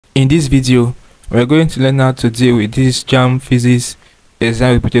In this video, we're going to learn how to deal with these JAMB Physics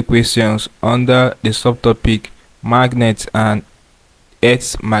exam repeated questions under the subtopic magnets and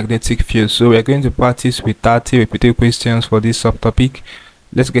Earth's magnetic field. So we're going to practice with 30 repeated questions for this subtopic.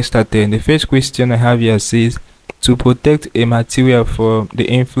 Let's get started. The first question I have here says, to protect a material from the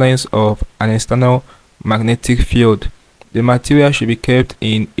influence of an external magnetic field, the material should be kept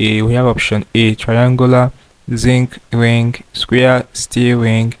in we have option A, triangular zinc ring, square steel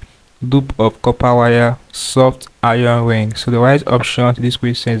ring, loop of copper wire, soft iron ring. So the right option to this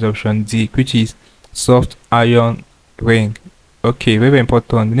question is option D, which is soft iron ring. Okay, very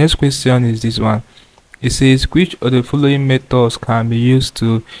important. The next question is this one. It says, which of the following methods can be used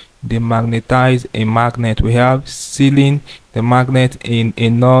to demagnetize a magnet? We have sealing the magnet in a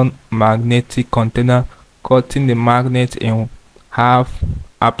non-magnetic container, cutting the magnet in half,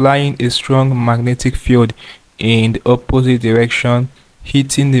 applying a strong magnetic field in the opposite direction,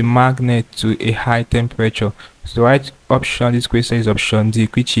 heating the magnet to a high temperature. So the right option this question is option D,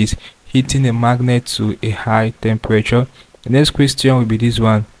 which is heating the magnet to a high temperature. The next question will be this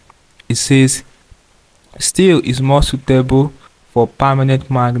one. It says, steel is more suitable for permanent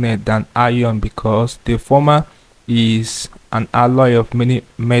magnet than iron because the former is an alloy of many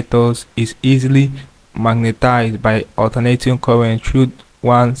metals, is easily magnetized by alternating current through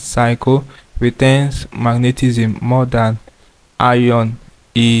one cycle, retains magnetism more than iron,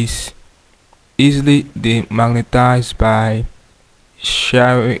 is easily demagnetized by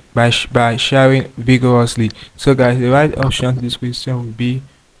sharing vigorously. So guys, the right option to this question will be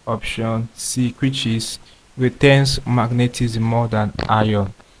option C, which is retains magnetism more than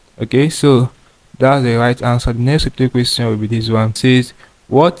iron. Okay, so that's the right answer. The next question will be this one. It says,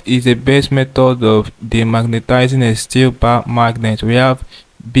 what is the best method of demagnetizing a steel bar magnet? We have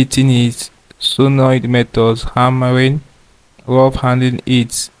beating it, solenoid methods, hammering, rough handling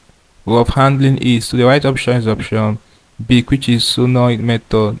it. So the right option is option B, which is solenoid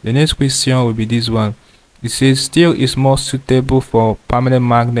method. The next question will be this one. It says, steel is more suitable for permanent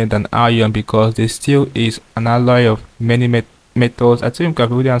magnet than iron because the steel is an alloy of many metals. I think you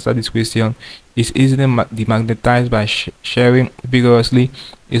can already answer this question. It's easily demagnetized by sharing vigorously,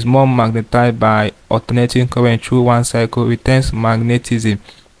 is more magnetized by alternating current through one cycle, retains magnetism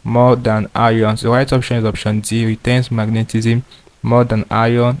more than iron. So the right option is option D, retains magnetism more than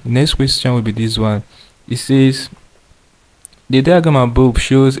iron. The next question will be this one. It says, the diagram above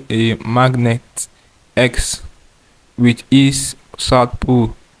shows a magnet X with its south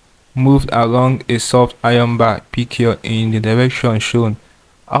pole moved along a soft iron bar PQ in the direction shown.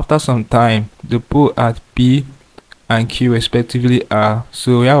 After some time, the pole at P and Q respectively are,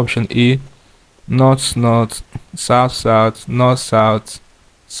 so we have option A, north north, south south, north south,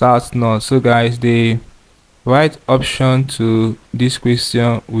 south north. So guys, the right option to this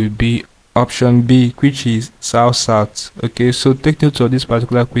question will be option B, which is south south. Okay, so take note of this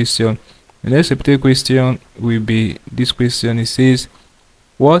particular question. The next repeated question will be this question. It says,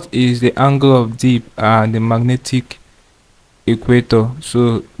 what is the angle of dip and the magnetic equator?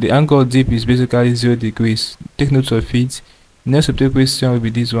 So the angle of dip is basically 0 degrees. Take note of it. The next repeated question will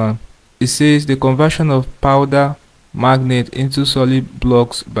be this one. It says, the conversion of powder magnet into solid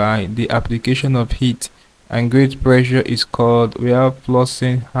blocks by the application of heat and great pressure is called, we have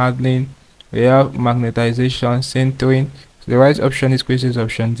fluxing, hardening, we have magnetization, centering. So the right option is question is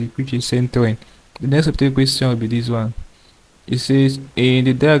option D, which is centering. The next repeated question will be this one. It says, in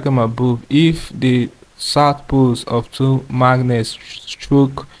the diagram above, if the south poles of two magnets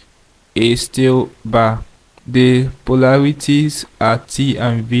stroke a steel bar, the polarities are T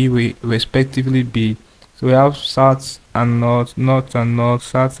and V will respectively be. So we have south and north, north and north,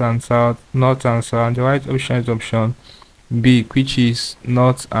 south and south, north and south. And the right option is option B, which is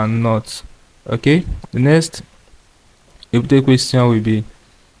north and north. Okay, the next repeated question will be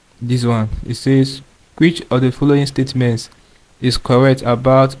this one. It says, which of the following statements is correct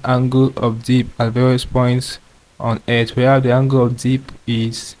about angle of dip at various points on Earth? We have the angle of dip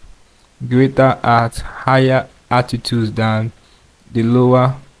is greater at higher altitudes than the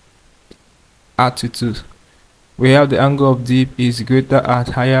lower altitude. We have the angle of dip is greater at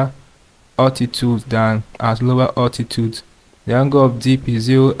higher altitudes than at lower altitudes. The angle of dip is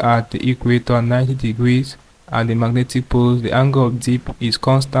 0 at the equator, 90 degrees at the magnetic poles. The angle of dip is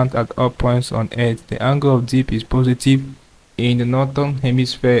constant at all points on Earth. The angle of dip is positive in the northern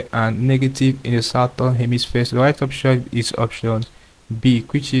hemisphere and negative in the southern hemisphere. So the right option is option B,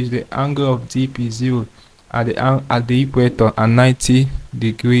 which is the angle of dip is 0 at the equator and 90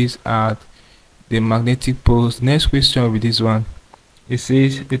 degrees at the magnetic poles. Next question will be this one. It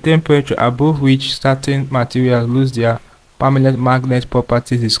says, the temperature above which certain materials lose their permanent magnet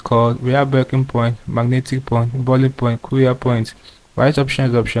properties is called real breaking point, magnetic point, boiling point, Courier point. Right option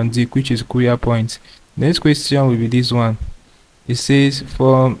is option D, which is Courier point. Next question will be this one. It says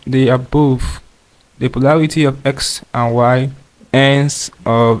from the above, the polarity of x and y ends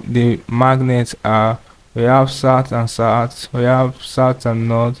of the magnets are, we have south and south, we have south and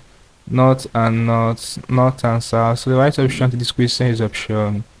north, north and north, north and south. So the right option to this question is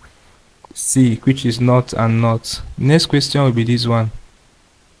option C, which is north and north. Next question will be this one.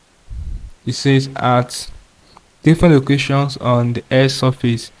 It says at different locations on the Earth's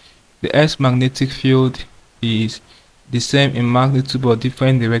surface, the Earth's magnetic field is the same in magnitude but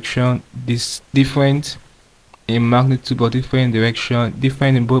different direction. Different in magnitude but different direction.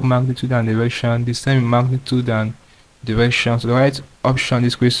 Different in both magnitude and direction. The same in magnitude and direction. So the right option in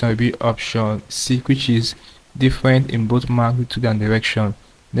this question will be option C, which is different in both magnitude and direction.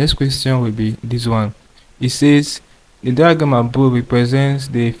 Next question will be this one. It says the diagram above represents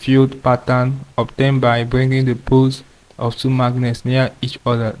the field pattern obtained by bringing the poles of two magnets near each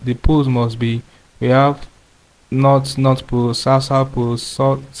other. The poles must be, we have north north poles, south south poles,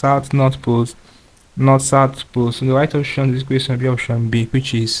 south north poles, north south poles. So the right option in this question will be option B,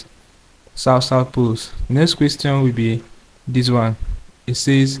 which is south south poles. The next question will be this one. It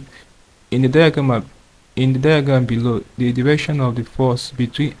says in the diagram below, the direction of the force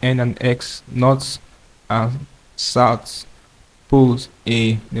between N and X, north and south poles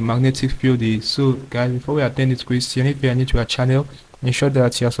A, the magnetic field is. So guys, before we attend this question, if you are new to our channel, ensure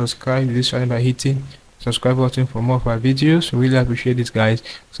that you are subscribed to this channel by hitting subscribe button for more of our videos. We really appreciate this, guys.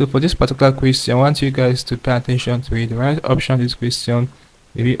 So for this particular question, I want you guys to pay attention to it. The right option to this question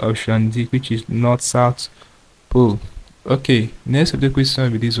will be option D, which is north south pole. Okay, next of the question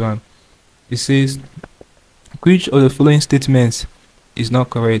will be this one. It says which of the following statements is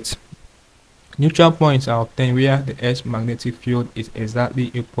not correct? Neutral points are obtained where the Earth's magnetic field is exactly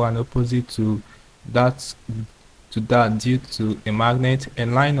equal and opposite to that due to a magnet. A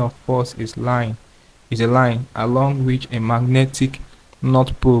line of force is a line along which a magnetic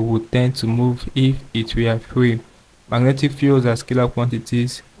north pole would tend to move if it were free. Magnetic fields are scalar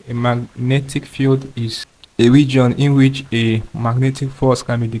quantities. A magnetic field is a region in which a magnetic force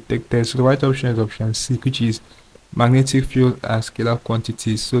can be detected. So the right option is option C, which is magnetic fields are scalar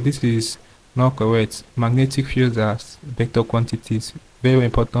quantities. So this is not correct. Magnetic fields are vector quantities. Very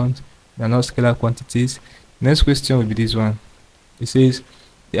important. They are not scalar quantities. Next question will be this one. It says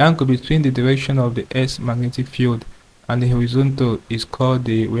the angle between the direction of the Earth's magnetic field and the horizontal is called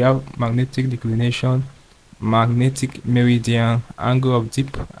the real magnetic declination, magnetic meridian, angle of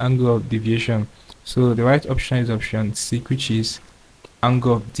dip, angle of deviation. So the right option is option C, which is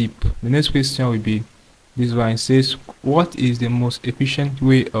angle of dip. The next question will be this one. It says what is the most efficient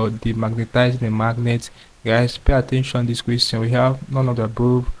way of demagnetizing a magnet? Guys, pay attention to this question. We have none of the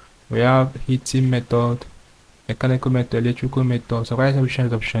above. We have heating method, mechanical method, electrical method. So right option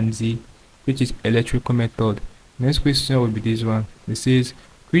is option Z, which is electrical method. Next question will be this one. It says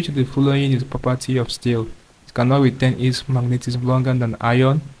which of the following is the property of steel? It cannot retain its magnetism longer than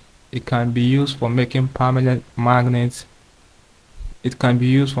iron. It can be used for making permanent magnets. It can be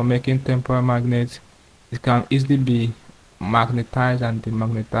used for making temporary magnets. It can easily be magnetized and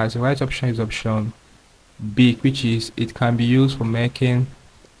demagnetized. The right option is option B, which is it can be used for making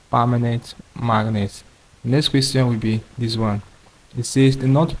permanent magnets. The next question will be this one. It says the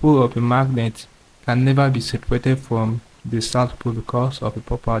north pole of a magnet can never be separated from the south pole because of a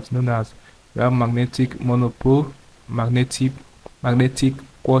property known as magnetic monopole, magnetic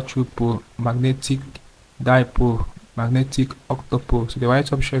quadrupole, magnetic dipole, magnetic octopole. So the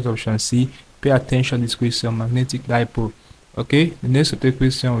right option is option C. Pay attention to this question, magnetic dipole. Okay, the next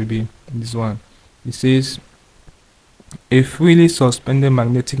question will be this one. It says a freely suspended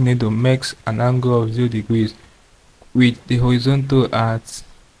magnetic needle makes an angle of 0 degrees with the horizontal at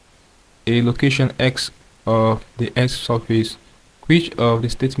a location X of the Earth's surface. Which of the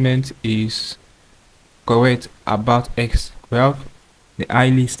statements is correct about X? We have the I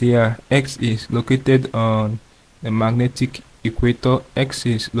list here. X is located on the magnetic equator. X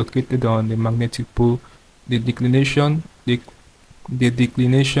is located on the magnetic pole. The declination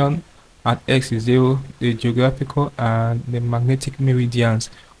at X is 0. The geographical and the magnetic meridians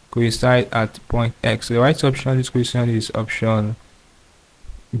coincide at point X. The right option in this question is option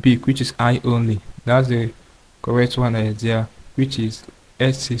B, which is I only. That's the correct one that is there, which is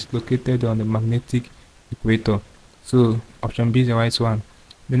S is located on the magnetic equator. So option B is the right one.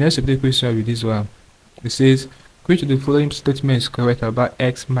 The next question will be this one. It says which of the following statement is correct about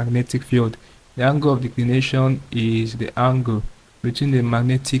X magnetic field? The angle of declination is the angle between the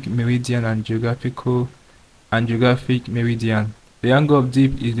magnetic meridian and geographical and geographic meridian. The angle of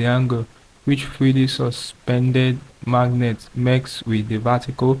dip is the angle which freely suspended magnet makes with the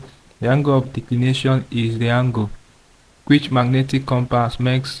vertical. The angle of declination is the angle which magnetic compass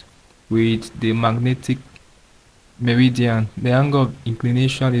makes with the magnetic meridian. The angle of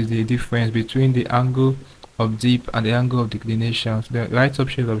inclination is the difference between the angle of dip and the angle of declination. So the right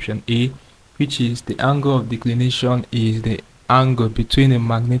option is option A, which is the angle of declination is the angle between the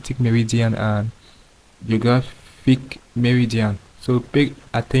magnetic meridian and geographic meridian. So pay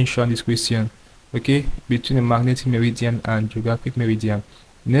attention this question, okay, between the magnetic meridian and geographic meridian.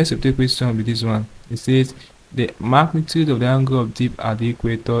 Next question will be this one. It says the magnitude of the angle of dip at the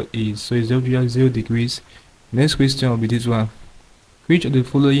equator is, so it's 0 degrees. Next question will be this one. Which of the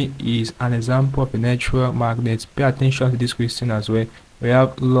following is an example of a natural magnet? Pay attention to this question as well. We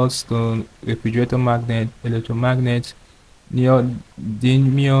have lodestone, refrigerator magnet, electromagnet,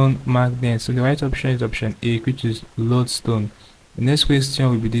 neodymium magnet. So the right option is option A, which is lodestone. The next question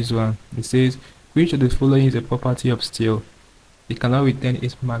will be this one. It says, which of the following is a property of steel? It cannot retain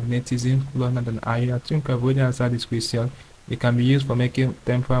its magnetism longer than iron. I think I've already answered this question. It can be used for making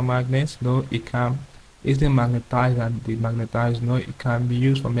temporal magnets. No, it can. Is it magnetized and demagnetized? No, it can be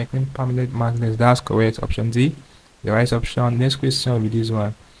used for making permanent magnets. That's correct. Option D. The right option. Next question will be this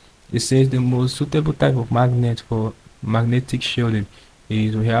one. It says the most suitable type of magnet for magnetic shielding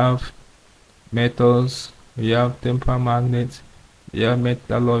is, we have metals, we have temporal magnets, we have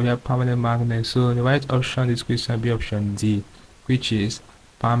metal, or we have permanent magnets. So the right option this question will be option D, which is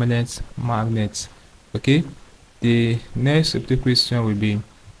permanent magnets. Okay, the next question will be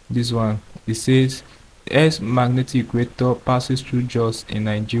this one. It says the Earth's magnetic equator passes through Jos in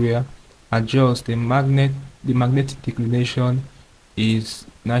Nigeria. At Jos, the magnetic declination is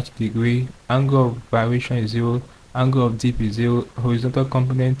 90 degrees, angle of variation is 0, angle of dip is 0, horizontal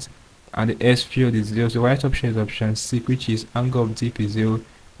component and the S field is 0. So the right option is option C, which is angle of dip is 0.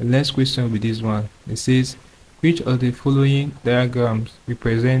 The next question will be this one. It says, which of the following diagrams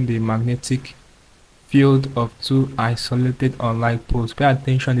represent the magnetic field of two isolated unlike poles? Pay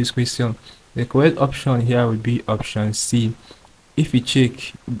attention to this question. The correct option here will be option C. If you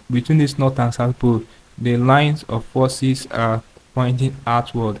check between this north and south pole, the lines of forces are pointing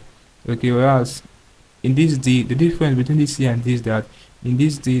outward. Okay, whereas in this D, the difference between this C and this is that in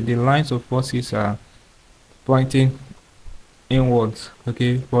this D, the lines of forces are pointing inwards.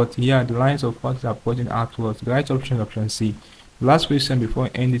 Okay, but here the lines of forces are pointing outwards. The right option is option C. Last question before I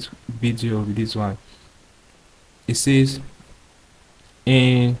end this video with this one. It says,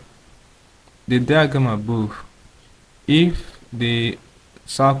 in the diagram above, if the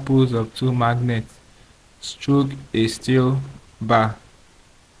south poles of two magnets stroke a steel bar,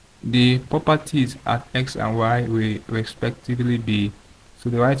 the properties at X and Y will respectively be. So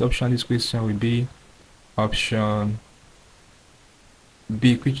the right option this question will be option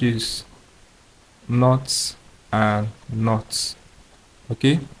B, which is knots and knots.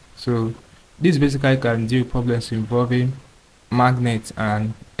 Okay, so this basically can deal with problems involving magnets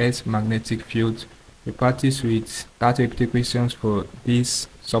and Earth's magnetic field. We practice with 30 repeated questions for this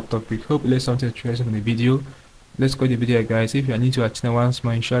subtopic. Hope you learned something interesting in the video. Let's go to the video, guys. If you are new to our channel once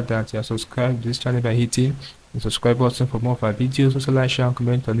more, ensure that you are subscribed to this channel by hitting the subscribe button for more of our videos. Also like, share and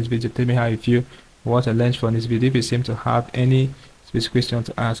comment on this video. Tell me how you feel, what I learned from this video. If you seem to have any specific question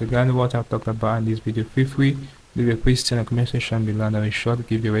to ask regarding what I've talked about in this video, feel free leave a question in the comment section below and I'll ensure to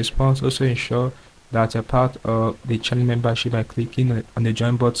give you a response. Also ensure that you're part of the channel membership by clicking on the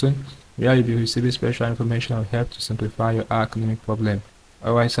join button, where you'll be receiving special information that will help to simplify your academic problem.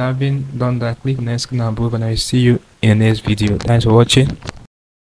 Alright, so having done that, click on the screen above and I'll see you in the next video. Thanks for watching.